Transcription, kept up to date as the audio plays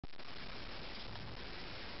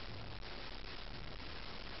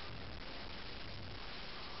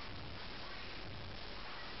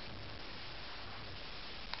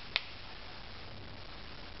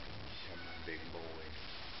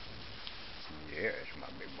Yes, my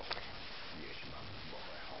big boy. Yes, my big boy.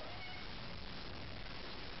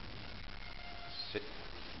 Sit.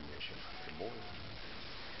 Yes, my big boy.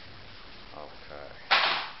 Okay.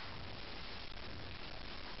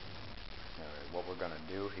 Alright, what we're going to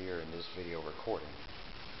do here in this video recording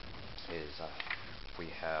is we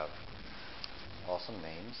have awesome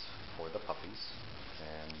names for the puppies,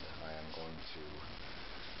 and I am going to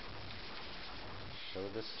show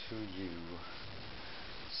this to you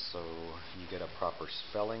so you get a proper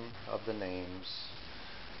spelling of the names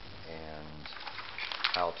and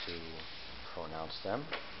how to pronounce them.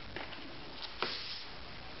 Let's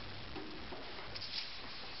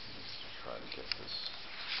try to get this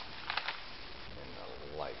in the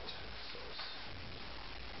light so you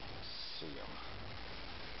see them.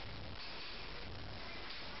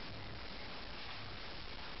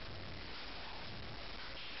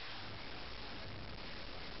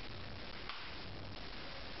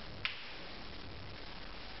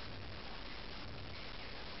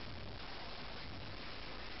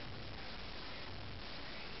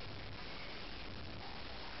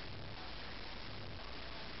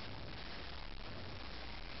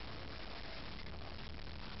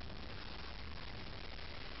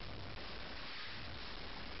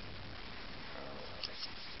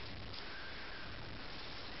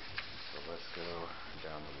 Let's go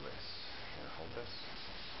down the list. Here, hold this.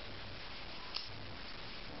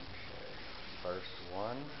 Okay, first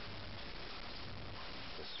one,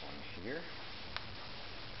 this one here.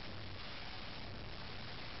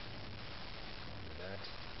 That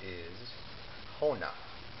is Honaw.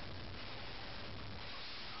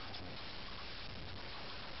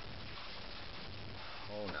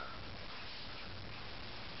 Honaw,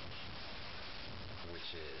 which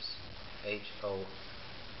is Honaw,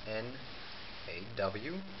 and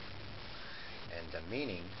the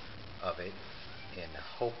meaning of it in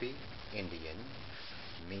Hopi Indian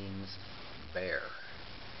means bear.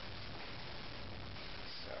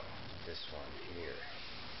 So this one here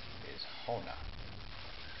is Honaw.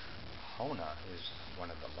 Honaw is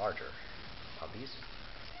one of the larger puppies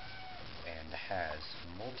and has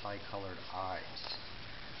multicolored eyes.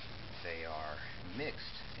 They are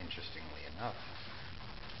mixed, interestingly enough.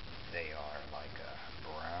 They are like a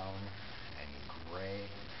brown and gray,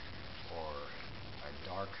 or a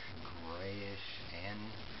dark grayish, and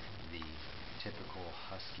the typical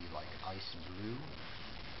husky like ice blue.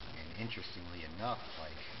 And interestingly enough,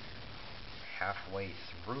 like halfway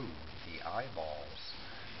through the eyeballs,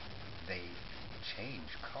 they change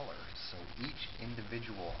color. So each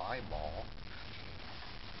individual eyeball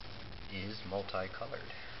is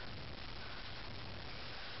multicolored.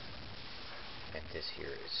 And this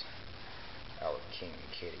here is our king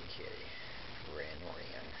kitty, Ran.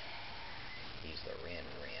 He's the Ran,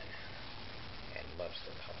 and loves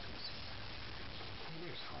the puppies.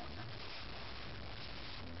 There's Honaw.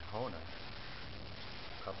 And Honaw,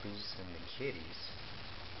 puppies and the kitties,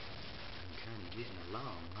 are kind of getting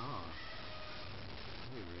along, huh?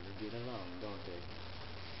 They really get along, don't they?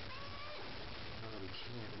 Well, we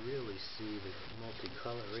can't really see the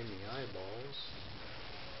multicolor in the eyeballs,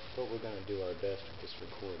 but we're going to do our best with this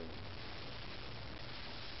recording.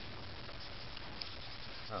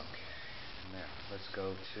 Okay, now let's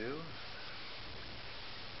go to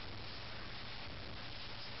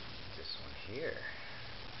this one here.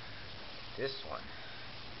 This one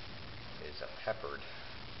is a peppered,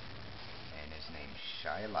 and his name's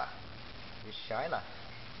Shilah. It's Shilah.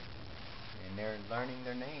 And they're learning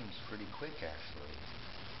their names pretty quick, actually.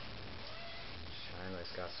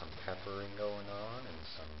 Shilah's got some peppering going on and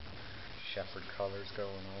some shepherd colors going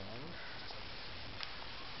on.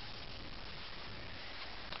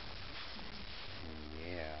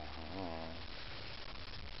 Yeah,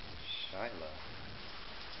 Shilah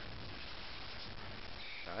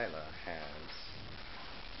has,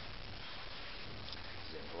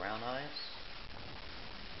 is it brown eyes?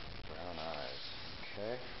 Brown eyes.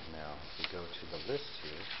 Okay, now we go to the list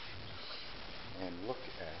here and look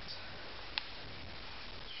at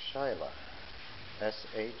Shilah.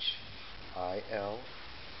 Shilah.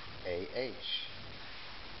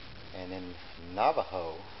 And in Navajo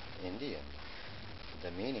Indian,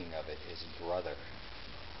 the meaning of it is brother.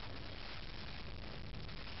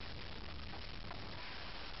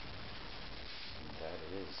 And that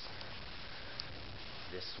is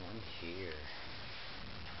this one here.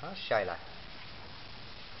 Huh, Shilah?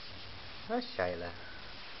 Huh, Shilah?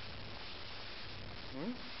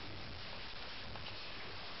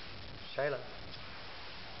 Shilah?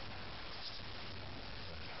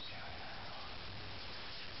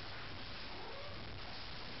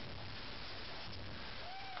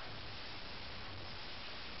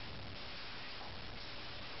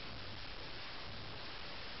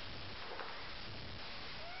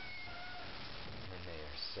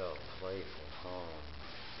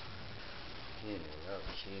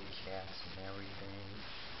 kitty cats and everything.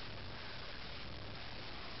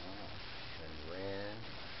 Oh, and Ren,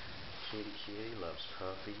 kitty loves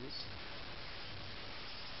puppies.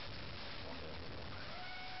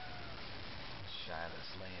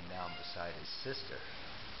 Shilah's laying down beside his sister.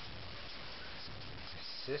 His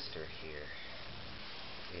sister here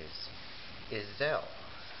is Izel.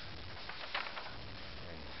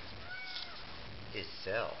 And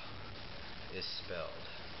Izel is spelled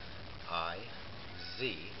I-Z-E-L.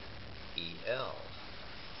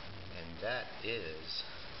 And that is,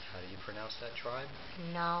 how do you pronounce that tribe?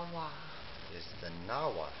 Nahua. Is the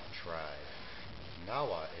Nahua tribe.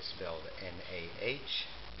 Nahua is spelled N-A-H-U-A-T-L.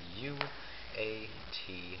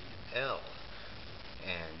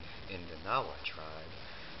 And in the Nahua tribe,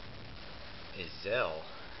 Izel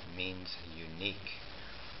means unique.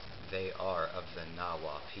 They are of the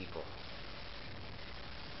Nahua people.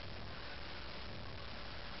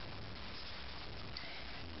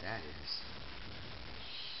 And that is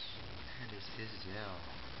Izel.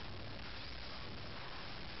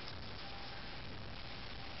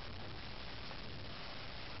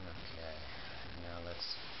 Okay, now let's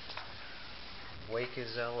wake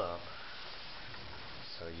Izel up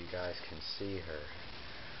so you guys can see her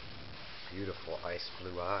beautiful ice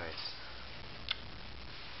blue eyes.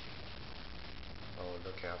 Oh,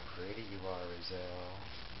 look how pretty you are, Izel.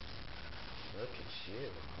 Look at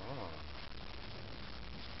you, huh?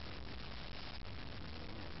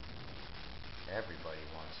 Everybody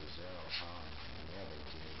wants Izel, huh? Yeah, they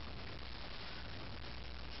do.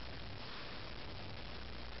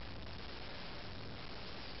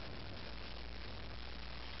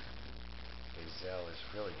 Izel is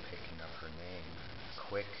really picking up her name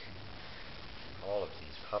quick. All of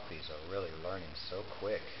these puppies are really learning so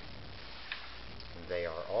quick. They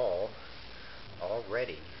are all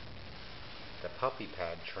already the puppy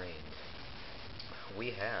pad trained.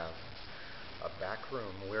 We have a back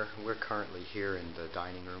room. We're currently here in the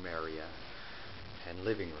dining room area and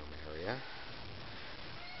living room area.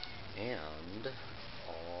 And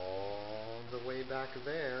all the way back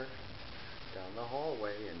there, down the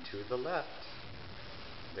hallway and to the left,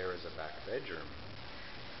 there is a back bedroom.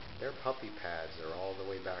 Their puppy pads are all the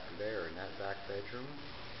way back there in that back bedroom.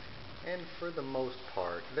 And for the most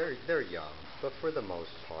part, they're young, but for the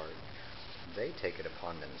most part, they take it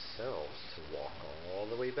upon themselves to walk all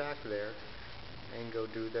the way back there and go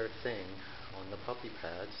do their thing on the puppy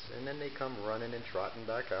pads, and then they come running and trotting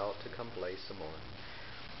back out to come play some more.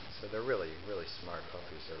 So they're really, really smart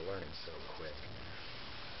puppies. They're learning so quick.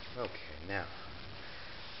 Okay, now,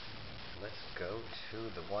 let's go to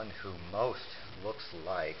the one who most looks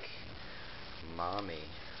like Mommy.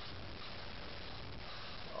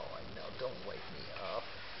 Oh, I know. Don't wake me up.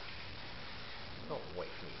 Don't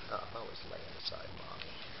wake me up. I was laying beside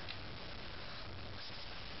Mommy.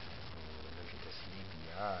 Oh, look at the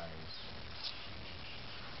sleepy eyes.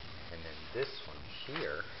 And then this one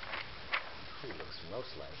here, who looks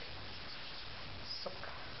most like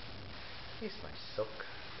Soka. He's my Soka.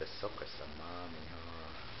 The Soka's the Mommy, huh?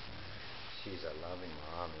 She's a loving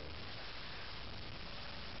Mommy.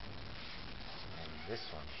 And this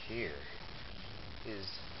one here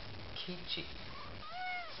is Kitchi.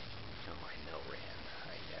 Oh, I know, Ran.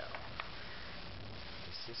 I know.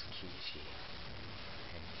 This is Kitchi.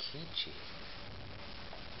 And Kitchi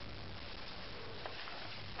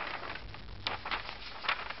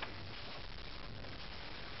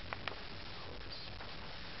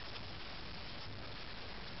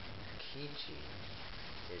Kitchi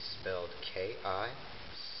is spelled K-I-C-H-I,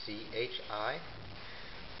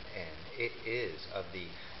 and it is of the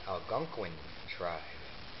Algonqiuan tribe.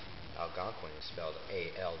 Algonqiuan is spelled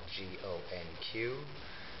A-L-G-O-N-Q-I-U-A-N.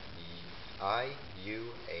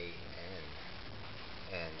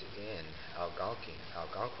 And in Algonqian,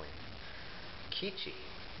 Kitchi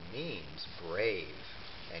means brave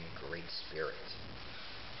and great spirit.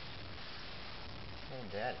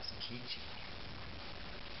 And that is Kitchi.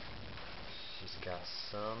 She's got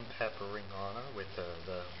some peppering on her with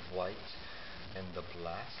the white and the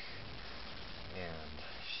black, and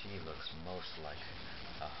she looks most like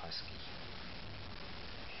a husky.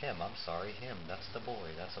 I'm sorry, that's the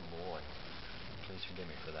boy, that's a boy. Please forgive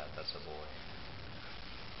me for that, that's a boy.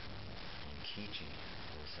 And Kitchi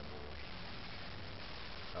is a boy.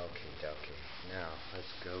 Okay, dokie. Now,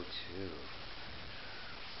 let's go to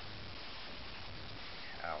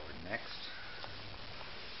our next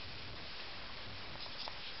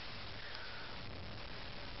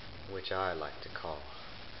which I like to call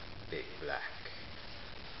Big Black.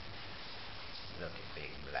 Look at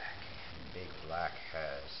Big Black. Big Black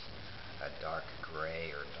has a dark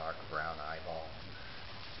gray or dark brown eyeball,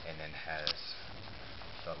 and then has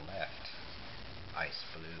the left, ice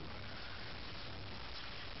blue.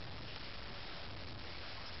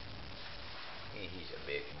 And he's a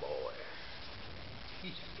big boy.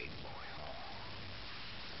 He's a big boy, huh?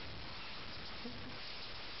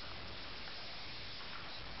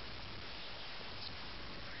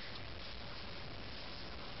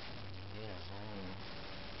 Yeah,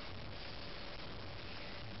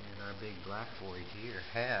 and our big black boy here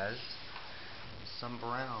has some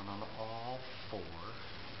brown on all four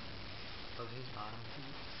of his bottom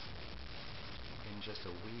feet. And just a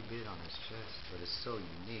wee bit on his chest, but it's so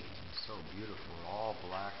unique and so beautiful. All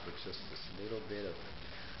black with just this little bit of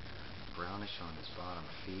brownish on his bottom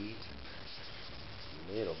feet and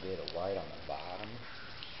a little bit of white on the bottom.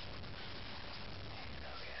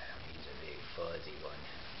 Look at him, he's a big fuzzy one.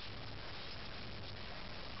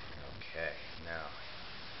 Okay, now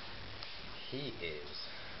he is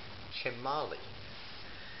Chimalli.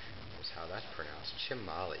 That's how that's pronounced,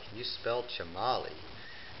 Chimalli. You spell Chimalli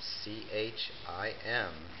Chimalli.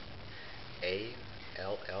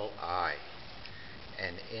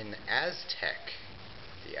 And in Aztec,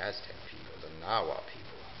 the Aztec people, the Nahua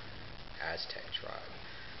people, Aztec tribe,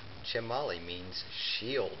 Chimalli means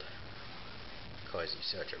shield. Because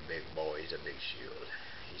he's such a big boy, he's a big shield.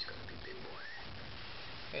 He's going to be a big boy.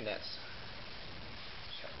 And that's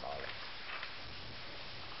Chimalli.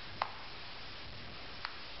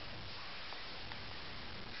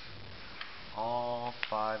 All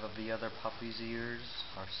five of the other puppy's ears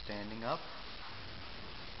are standing up.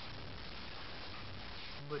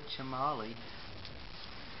 But Chimalli's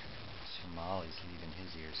leaving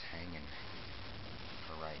his ears hanging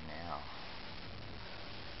for right now.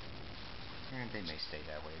 And they may stay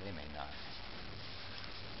that way, they may not.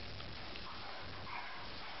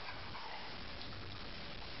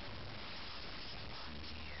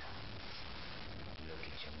 Yeah. Look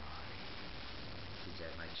at Chimalli. Is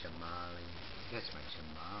that my Chimalli? That's my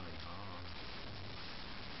Chimalli, huh?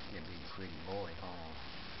 You're a big pretty boy, huh?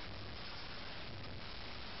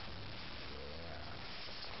 Yeah.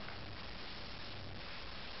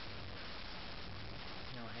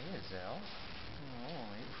 Oh, hey, Azelle. Oh,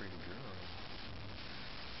 hey, pretty girl.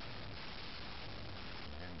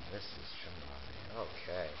 And this is Chimalli.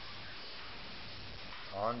 Okay.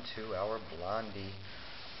 On to our blondie.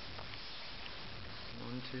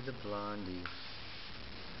 On to the blondie.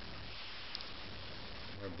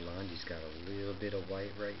 Our blondie's got a little bit of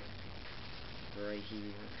white right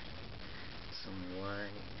here. Some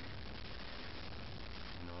white.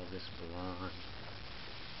 And all this blonde.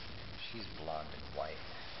 She's blonde and white.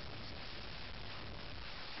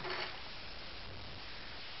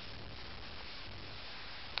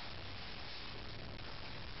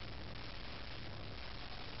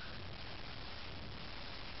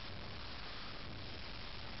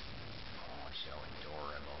 Oh, so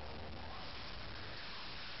adorable.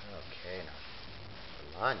 Okay, now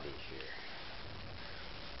blondie here.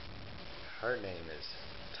 Her name is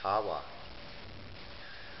Tawa.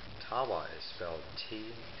 Tawa is spelled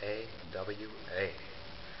T-A-W-A.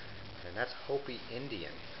 And that's Hopi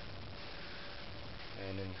Indian.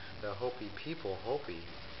 And in the Hopi people, Hopi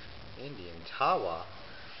Indian, Tawa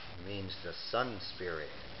means the sun spirit,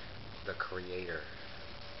 the creator.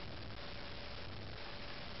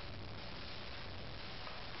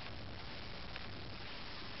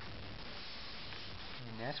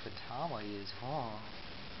 And that's what Tawa is, huh?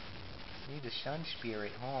 He's the sun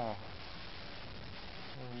spirit, huh?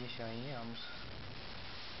 Oh, yes I am.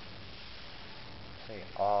 They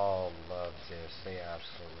all love this. They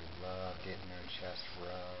absolutely love getting their chest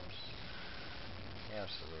rubs. They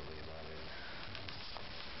absolutely love it.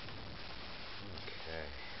 Okay.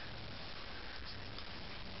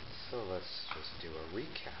 So let's just do a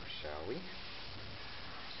recap, shall we?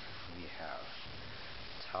 We have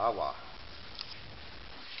Tawa.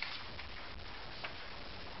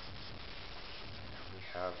 We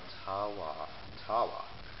have Tawa. Tawa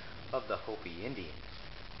of the Hopi Indian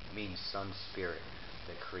means sun spirit,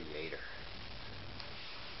 the creator.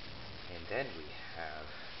 And then we have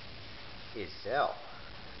Izel,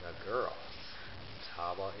 the girl.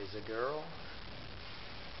 Tawa is a girl,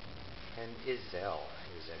 and Izel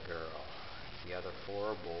is a girl. The other four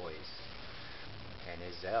are boys. And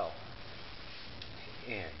Izel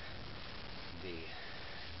in the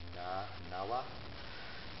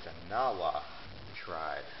Nahua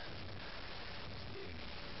tribe.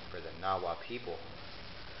 For the Nahua people,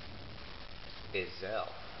 Izel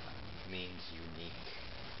means unique.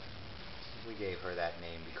 We gave her that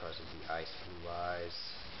name because of the ice blue eyes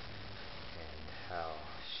and how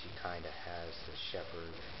she kind of has the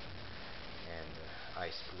shepherd and the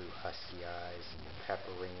ice blue husky eyes and the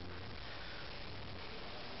peppering.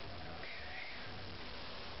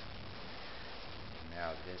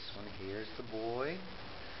 this one here's the boy,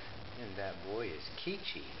 and that boy is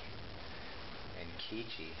Kitchi. And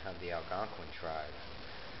Kitchi of the Algonqiuan tribe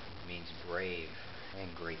means brave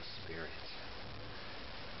and great spirit.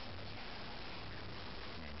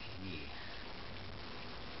 And he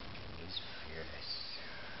is fearless.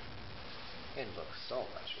 It looks so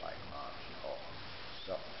much like Mommy. Oh,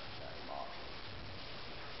 so much like Mommy.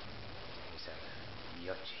 He's a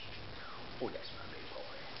Yochi. Oh, that's my big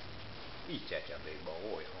boy. He's such a big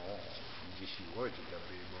boy. Oh, yes, you are such a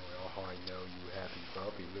big boy. Oh, I know you happy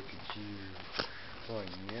puppy. Look at you. Oh,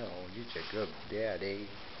 no, you're a good daddy.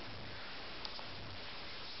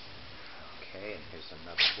 Okay, and here's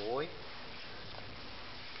another boy.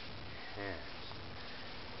 And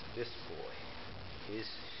this boy is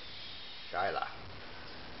Shilah.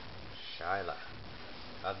 Shilah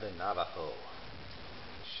of the Navajo.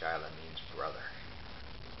 Shilah means brother.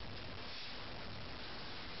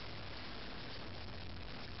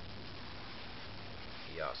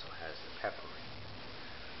 He also has the peppering,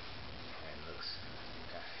 and looks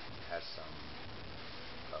has some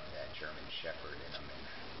of that German Shepherd in him, and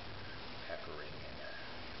peppering, and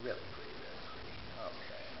really pretty, really pretty.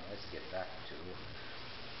 Okay, now let's get back to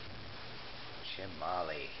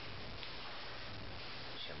Chimalli.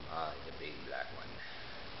 Chimalli, the big black one.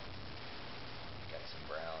 Got some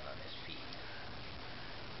brown on his feet.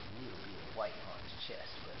 A little bit of white on his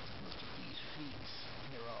chest, but look at these feet.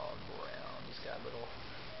 They're all brown. He's got little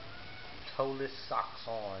toeless socks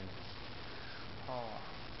on. Oh.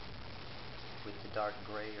 With the dark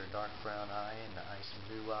gray or dark brown eye and the ice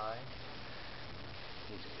blue eye.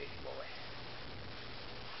 He's a big boy.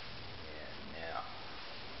 And now,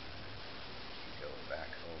 go back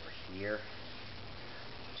over here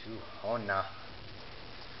to Honaw.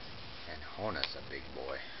 And Honaw's a big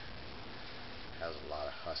boy. Has a lot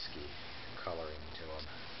of husky coloring to him.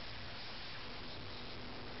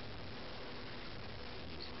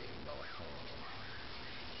 He's a big boy. Oh,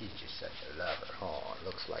 he's just such a lover. Oh, it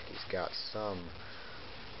looks like he's got some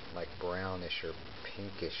like brownish or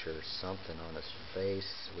pinkish or something on his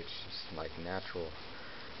face, which is like natural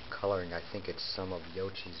coloring. I think it's some of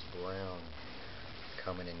Yochi's brown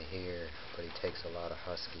coming in here, but he takes a lot of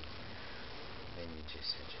husky. And you're just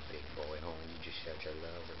such a big boy, oh, you're just such a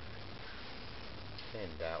lover.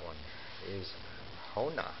 And that one is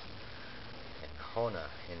Honaw. And Honaw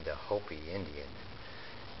in the Hopi Indian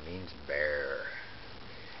means bear.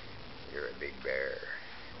 You're a big bear.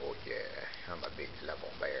 Oh yeah, I'm a big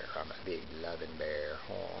loving bear. I'm a big loving bear.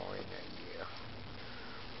 Oh yeah.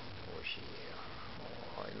 Oh yeah.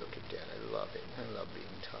 Oh, look at that. I love it. I love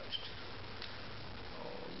being touched.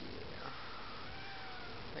 Oh yeah.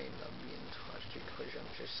 I love being touched because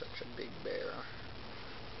I'm just such a big bear.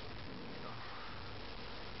 Yeah.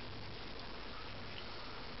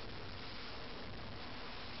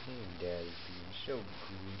 Hey, Daddy's being so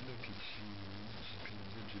good. Look at you. He's being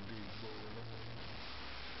such a big boy.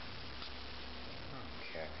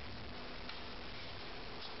 Okay.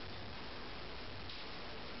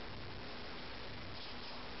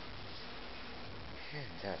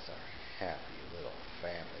 And that's our happy little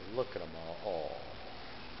family. Look at them all. Oh.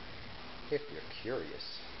 If you're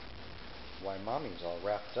curious why Mommy's all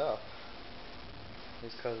wrapped up,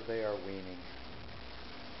 is because they are weaning.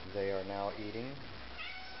 They are now eating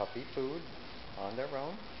puppy food on their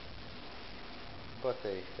own, but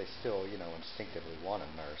they still, instinctively want a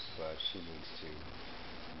nurse, but she needs to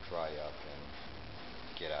dry up and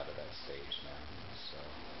get out of that stage now. So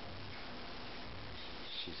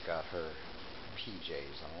she's got her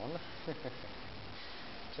PJs on.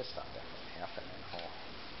 Just stop that from happening, huh?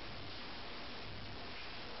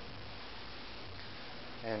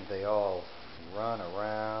 And they all run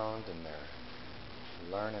around and they're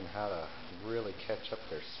learning how to really catch up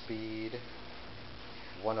their speed.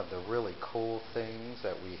 One of the really cool things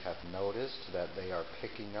that we have noticed that they are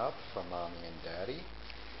picking up from Mommy and Daddy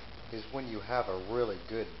is when you have a really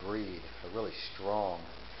good breed, a really strong,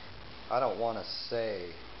 I don't want to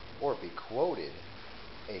say or be quoted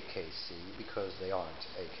AKC because they aren't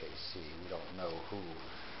AKC. We don't know who,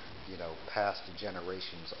 past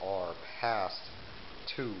generations are past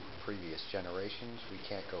 2 previous generations. We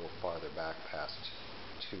can't go farther back past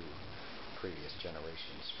 2 previous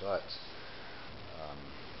generations, but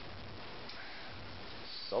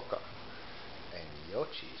Soka and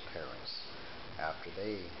Yochi's parents, after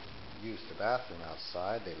they use the bathroom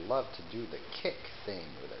outside, they love to do the kick thing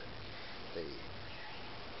where they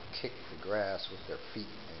kick the grass with their feet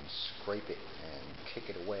and scrape it and kick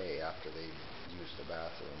it away after they've used the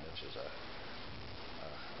bathroom, which is a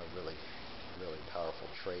really, really powerful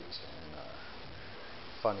trait. And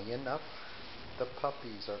funny enough, the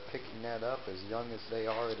puppies are picking that up as young as they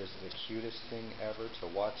are. It is the cutest thing ever to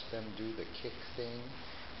watch them do the kick thing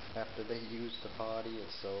after they use the potty.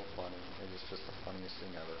 It's so funny. It is just the funniest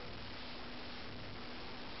thing ever.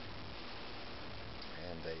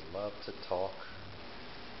 And they love to talk.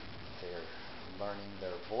 They're learning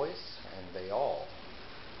their voice, and they all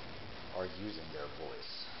are using their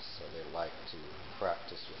voice. So they like to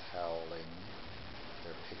practice with howling.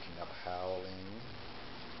 They're picking up howling,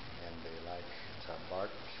 and they like to bark.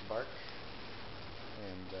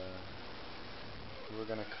 And we're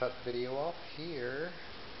going to cut video off here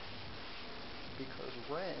because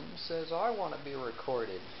Ren says I want to be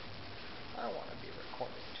recorded. I want to be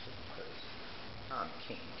recorded too because I'm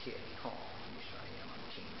King Kitty. Oh, yes I am. I'm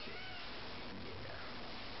King Kitty. Yeah.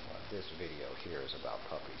 Well, this video here is about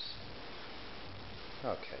puppies.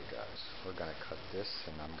 Okay, guys, we're going to cut this,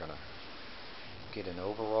 and I'm going to get an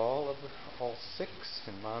overall of all 6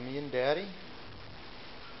 and Mommy and Daddy.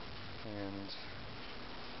 And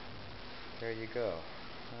there you go.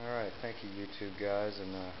 Alright, thank you YouTube guys,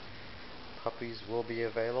 and puppies will be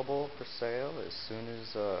available for sale as soon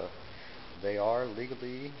as they are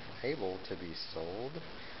legally able to be sold,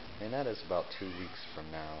 and that is about 2 weeks from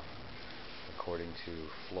now, according to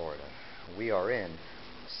Florida. We are in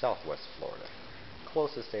Southwest Florida.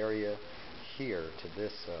 Closest area here to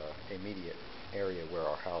this immediate area where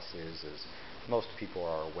our house is most people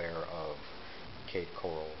are aware of Cape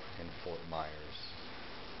Coral and Fort Myers,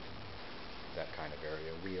 that kind of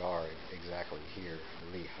area. We are exactly here,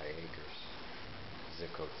 Lehigh Acres,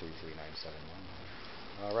 zip code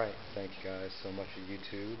 33971. Alright, thank you guys so much for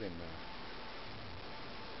YouTube, and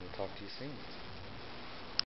we'll talk to you soon.